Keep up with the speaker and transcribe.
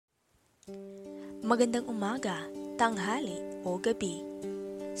Magandang umaga, tanghali o gabi.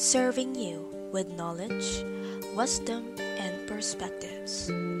 Serving you with knowledge, wisdom, and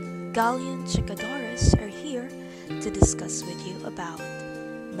perspectives. Galleon Chicadores are here to discuss with you about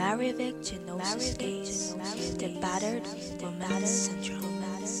Marivic Genosa's case, the battered woman syndrome.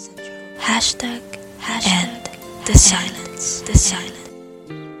 Hashtag and the silence.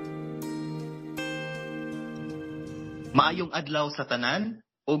 Maayong adlaw sa tanan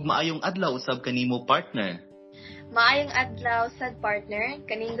ug maayong adlaw usab kanimo partner. Maayong adlaw sad partner,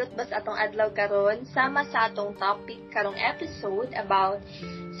 kanindot bas atong adlaw karon sama sa atong topic karong episode about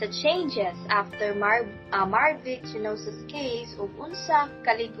sa changes after Marivic Genosa's case ug unsa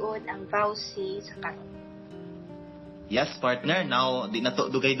kalig-on ang vowsy sa karon. Yes partner, now di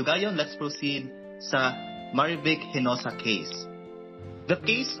nato dugay-dugayon, let's proceed sa Marivic Genosa case. The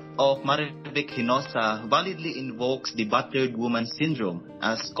case of Marivic Genosa validly invokes the battered woman syndrome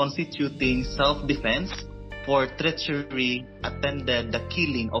as constituting self-defense for treachery attended the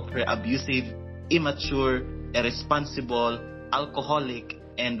killing of her abusive, immature, irresponsible, alcoholic,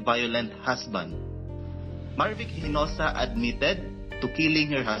 and violent husband. Marivic Genosa admitted to killing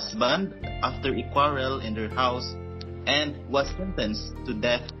her husband after a quarrel in their house and was sentenced to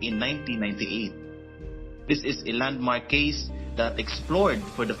death in 1998. This is a landmark case that explored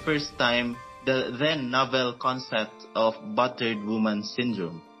for the first time the then novel concept of battered woman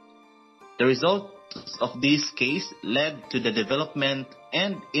syndrome. The results of this case led to the development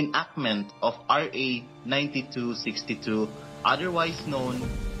and enactment of RA 9262, otherwise known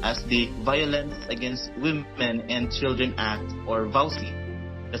as the Violence Against Women and Children Act, or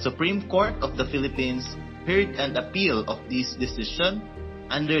VAUCI. The Supreme Court of the Philippines heard an appeal of this decision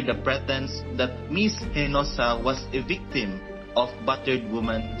under the pretense that Ms. Genosa was a victim of battered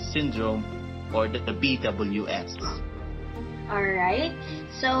woman syndrome, or the BWS. Alright,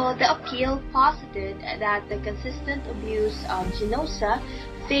 so the appeal posited that the consistent abuse of Genosa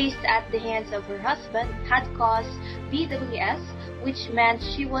faced at the hands of her husband had caused BWS, which meant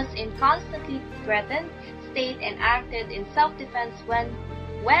she was in constantly threatened state and acted in self-defense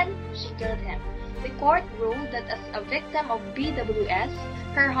when she killed him. The court ruled that as a victim of BWS,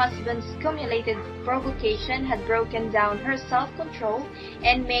 her husband's cumulative provocation had broken down her self-control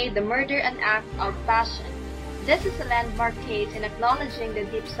and made the murder an act of passion. This is a landmark case in acknowledging the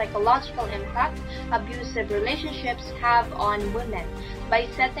deep psychological impact abusive relationships have on women by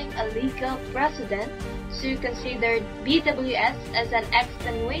setting a legal precedent to consider BWS as an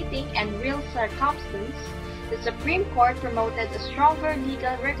extenuating and real circumstance. The Supreme Court promoted a stronger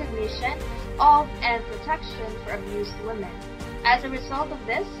legal recognition of and protection for abused women. As a result of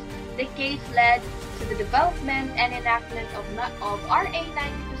this, the case led to the development and enactment of RA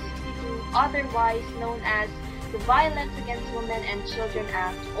 9262, otherwise known as the Violence Against Women and Children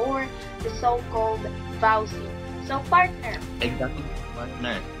Act, or the so-called VAUCI. So partner. Exactly,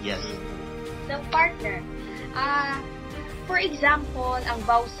 partner. Yes. So partner, for example, ang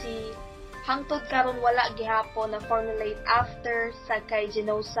VAUCI hangtod karon wala gihapon na formulate after sa kay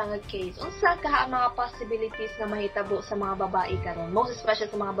Genosa nga case. Unsa ka mga possibilities nga mahitabo sa mga babae karon? Most especially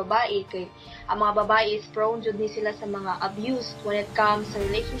sa mga babae kay ang mga babae is prone jud ni sila sa mga abuse when it comes sa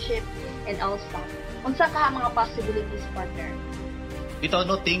relationship and all stuff. Unsa ka mga possibilities, partner? Ito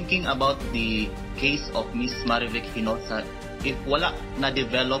thinking about the case of Miss Marivic Genosa, if wala na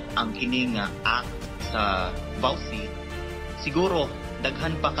develop ang kini nga act sa VAUCI, siguro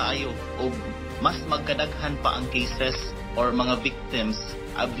daghan pa kaayo o mas magkadaghan pa ang cases or mga victims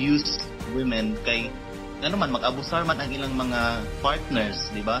abused women kay man mag-abusar man ang ilang mga partners,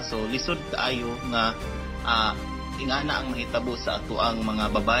 di ba? So lisod kaayo nga ingana ang mahitabo sa ato ang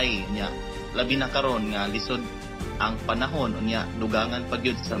mga babae niya. Labi na karon nga lisod ang panahon unya dugangan pa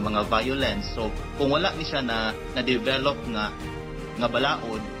gyud sa mga violence. So kung wala ni siya na develop nga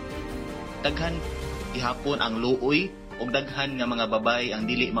balaod, daghan gihapon ang luoy og daghan nga mga babae ang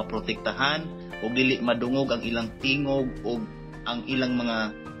dili maprotektahan og dili madungog ang ilang tingog og ang ilang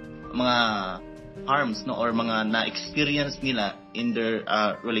mga harms or mga na-experience nila in their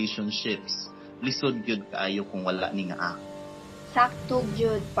relationships. Lisod gyud kaayo kung wala ni nga act. Sakto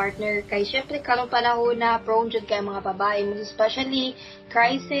gyud, partner, kay syempre karong panahon na prone jud kay mga babae, most especially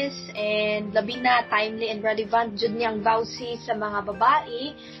crisis and labi na timely and relevant jud niyang VAUCI sa mga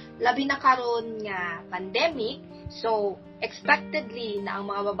babae, labi na karon nga pandemic. So, expectedly na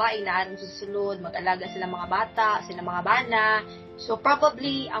ang mga babae na aron susunod, mag-alaga sila mga bata, sila mga bana. So,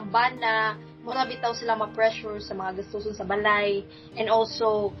 probably, ang bana, mura bitaw sila ma-pressure sa mga gastuson sa balay. And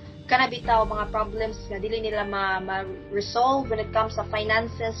also, kana bitaw mga problems na dili nila ma-resolve when it comes sa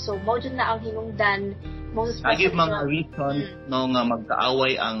finances. So, mo dyan na ang hinungdan Most Agi especially mga for... reason no nga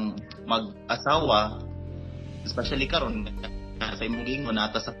magkaaway ang mag-asawa, especially karon sa imong gingon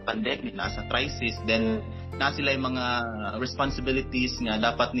nata sa pandemic, nasa crisis, then na sila yung mga responsibilities nga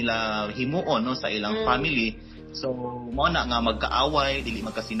dapat nila himuon no sa ilang family. So mo na nga magkaaway, dili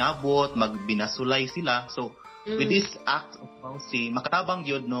magkasinabot, magbinasulay sila. So with this act of mercy, makatabang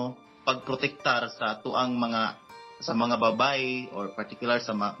gyud no pagprotektar sa tuang mga babae or particular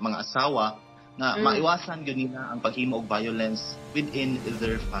sa mga asawa na maiwasan gyud nila ang paghimo og violence within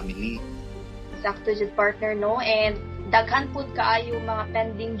their family. Sakto jud partner no, and daghan pud kaayo mga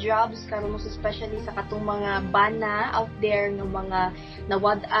pending jobs karon most especially sa katong mga bana out there ng mga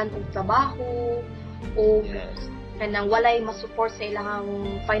nawad-an og trabaho o kanang walay masupport sa ilang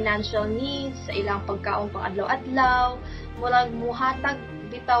financial needs, sa ilang pagkaon pang adlaw-adlaw, mulang muhatag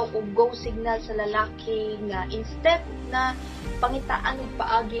bitaw og go signal sa lalaki nga instead na pangitaan og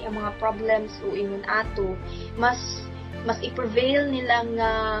paagi ang mga problems o ingon ato, mas i-prevail nila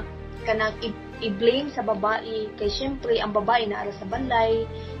nga kanang i-blame sa babae kay syempre ang babae naara sa balay,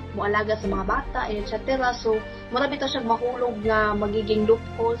 moalaga sa mga bata, etc. So mura bitaw siya mahulog nga magiging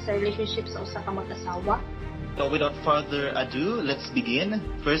loophole sa relationship sa usa ka mag-asawa. So without further ado, let's begin.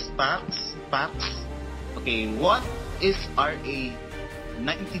 First facts. Okay, what is RA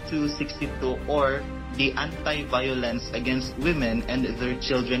 9262 or the Anti-Violence Against Women and Their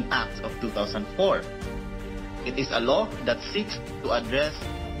Children Act of 2004? It is a law that seeks to address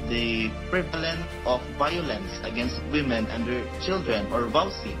the prevalence of violence against women and their children or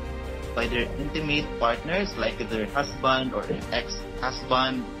VAUSI by their intimate partners like their husband or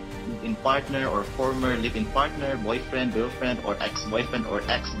ex-husband, live-in partner or former live-in partner, boyfriend, girlfriend, or ex-boyfriend or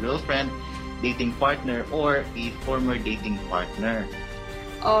ex-girlfriend, dating partner, or a former dating partner.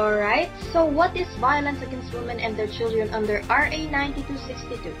 Alright, so what is violence against women and their children under RA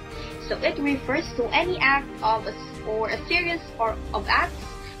 9262? So it refers to any act or a series of acts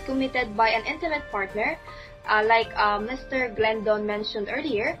committed by an intimate partner, like Mr. Glendon mentioned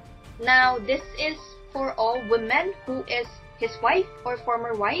earlier. Now, this is for all women who is his wife or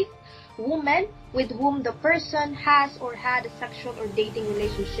former wife, women with whom the person has or had a sexual or dating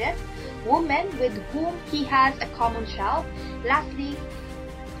relationship, women with whom he has a common child, lastly,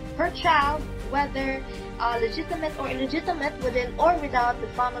 her child, whether legitimate or illegitimate within or without the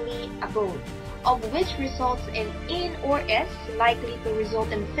family abode, of which results in or is likely to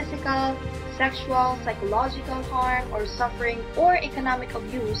result in physical, sexual, psychological harm or suffering or economic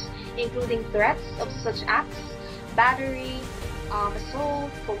abuse, including threats of such acts, battery,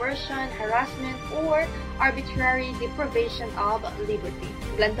 assault, coercion, harassment, or arbitrary deprivation of liberty.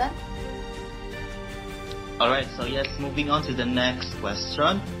 Glendon? Alright, so yes, moving on to the next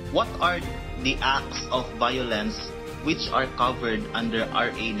question. What are the acts of violence which are covered under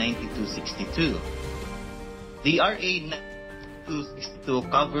RA 9262? The RA 9262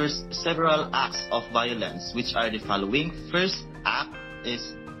 covers several acts of violence which are the following. First act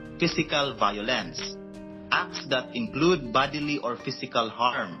is physical violence. Acts that include bodily or physical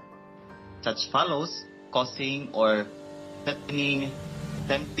harm, such follows: causing or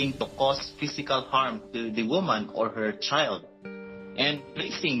attempting to cause physical harm to the woman or her child, and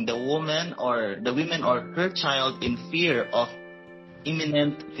placing the woman or her child in fear of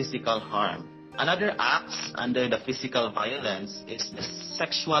imminent physical harm. Another acts under the physical violence is the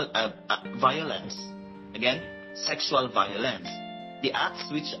sexual violence. Again, sexual violence. The acts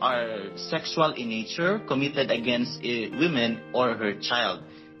which are sexual in nature committed against a woman or her child.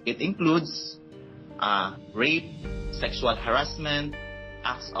 It includes rape, sexual harassment,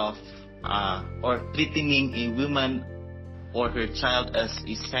 acts of or treating a woman or her child as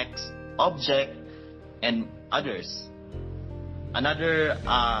a sex object, and others. Another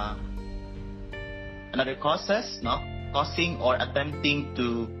causes, causing or attempting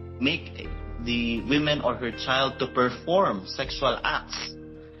to make the woman or her child to perform sexual acts,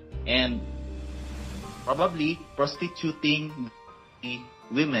 and probably prostituting the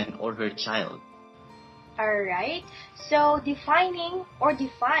woman or her child. Alright, so define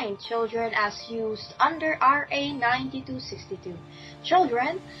children as used under RA 9262.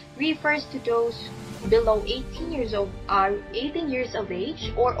 Children refers to those below 18 years of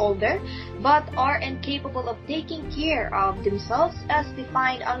age or older, but are incapable of taking care of themselves as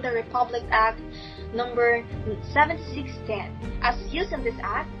defined under Republic Act number 7610. As used in this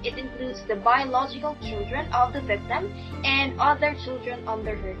act, it includes the biological children of the victim and other children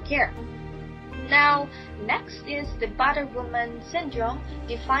under her care. Now, next is the battered woman syndrome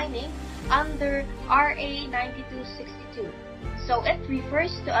defining under RA 9262. So it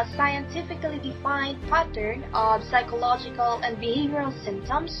refers to a scientifically defined pattern of psychological and behavioral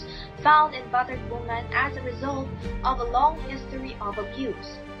symptoms found in battered women as a result of a long history of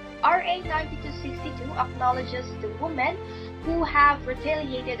abuse. RA 9262 acknowledges the women who have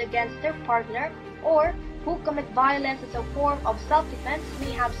retaliated against their partner or who commit violence as a form of self-defense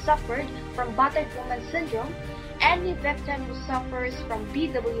may have suffered from battered woman syndrome. Any victim who suffers from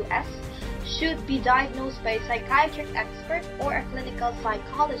BWS should be diagnosed by a psychiatric expert or a clinical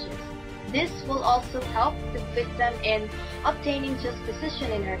psychologist. This will also help the victim in obtaining just decision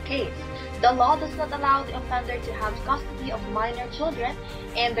in her case. The law does not allow the offender to have custody of minor children,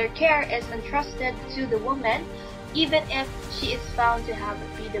 and their care is entrusted to the woman even if she is found to have a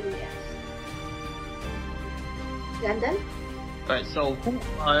BWS. London? Alright, so who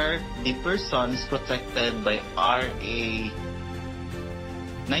are the persons protected by RA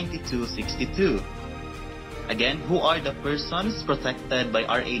 9262? Again, who are the persons protected by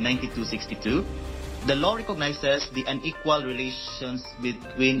RA 9262? The law recognizes the unequal relations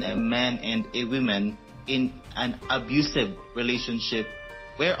between a man and a woman in an abusive relationship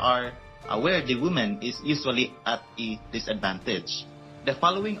where the woman is usually at a disadvantage. The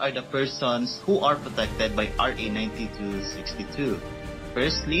following are the persons who are protected by RA 9262.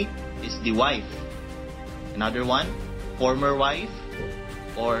 Firstly is the wife. Another one, former wife,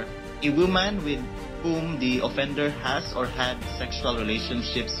 or a woman with whom the offender has or had sexual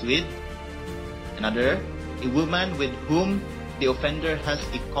relationships with. Another, a woman with whom the offender has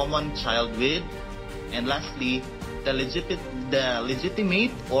a common child with. And lastly, the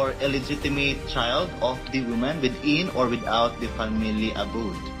legitimate or illegitimate child of the woman within or without the family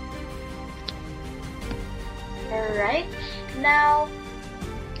abode. Alright, now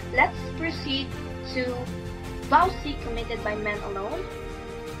let's proceed to vowsy committed by men alone.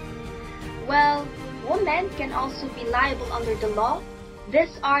 Well, women can also be liable under the law.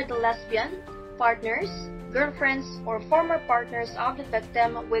 These are the lesbian, partners, girlfriends, or former partners of the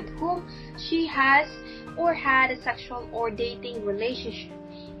victim with whom she has or had a sexual or dating relationship.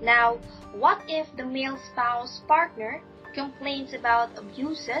 Now, what if the male spouse partner complains about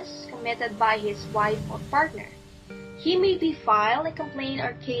abuses committed by his wife or partner? He may be filed a complaint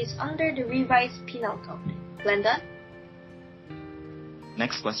or case under the revised penal code. Glenda?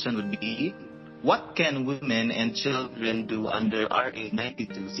 Next question would be, what can women and children do under RA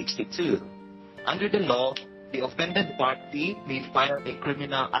 9262? Under the law, the offended party may file a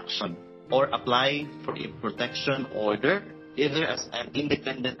criminal action or apply for a protection order, either as an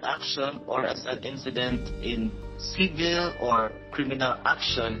independent action or as an incident in civil or criminal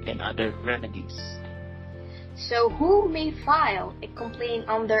action and other remedies. So who may file a complaint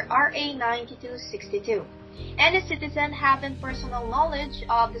under RA 9262? Any citizen having personal knowledge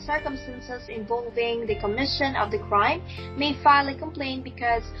of the circumstances involving the commission of the crime may file a complaint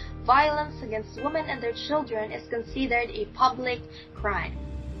because violence against women and their children is considered a public crime.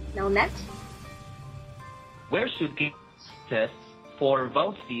 Now next. Where should cases for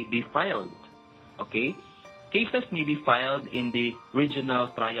vowsy be filed? Okay, cases may be filed in the regional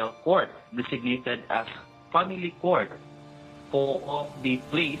trial court designated as family court of the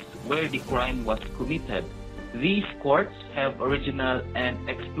place where the crime was committed. These courts have original and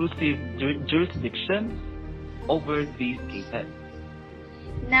exclusive jurisdiction over these cases.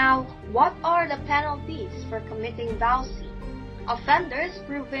 Now, what are the penalties for committing vowsy? Offenders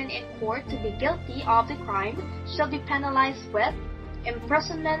proven in court to be guilty of the crime shall be penalized with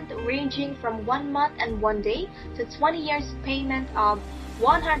imprisonment ranging from 1 month and 1 day to 20 years payment of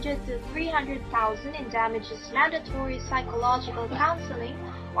 100 to 300,000 in damages, mandatory psychological counseling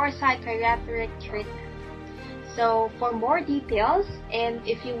or psychiatric treatment. So for more details, and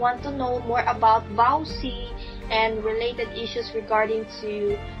if you want to know more about vowsy and related issues regarding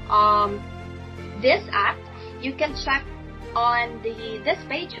to this act, you can check on this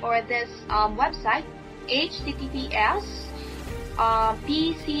page or this website, https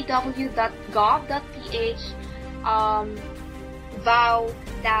pcw.gov.ph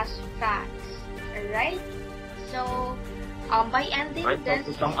vow-facts. Alright? So, by ending this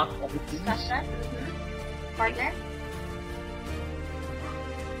discussion, partner?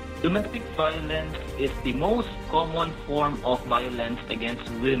 Domestic violence is the most common form of violence against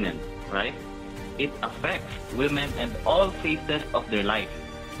women, right? It affects women in all phases of their life,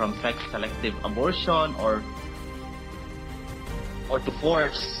 from sex-selective abortion or to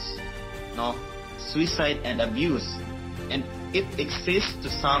force, suicide and abuse. And it exists to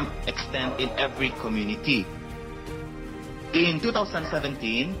some extent in every community. In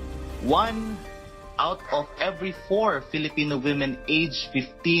 2017, 1 out of every 4 Filipino women aged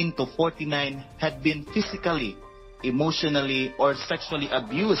 15 to 49 had been physically, emotionally, or sexually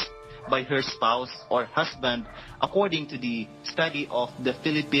abused by her spouse or husband, according to the study of the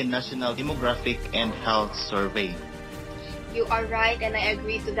Philippine National Demographic and Health Survey. You are right, and I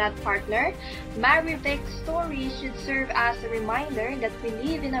agree to that, partner. Marivic's story should serve as a reminder that we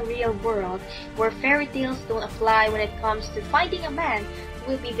live in a real world where fairy tales don't apply when it comes to finding a man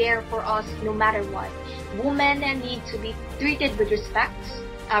who will be there for us no matter what. Women need to be treated with respect,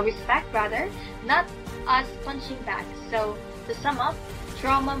 not us punching back. So, to sum up,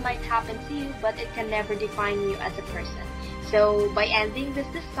 trauma might happen to you, but it can never define you as a person. So, by ending this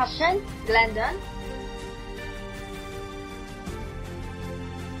discussion, Glendon,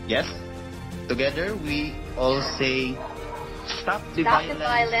 Yes, together we all say, stop the stop the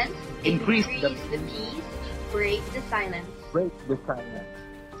violence, violence, increase increase the the peace, break the silence. break the silence.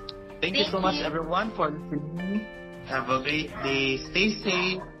 Thank you so much everyone for listening. Have a great day. Stay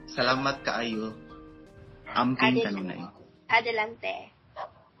safe. Salamat kaayo. Amping kanunay. Adelante.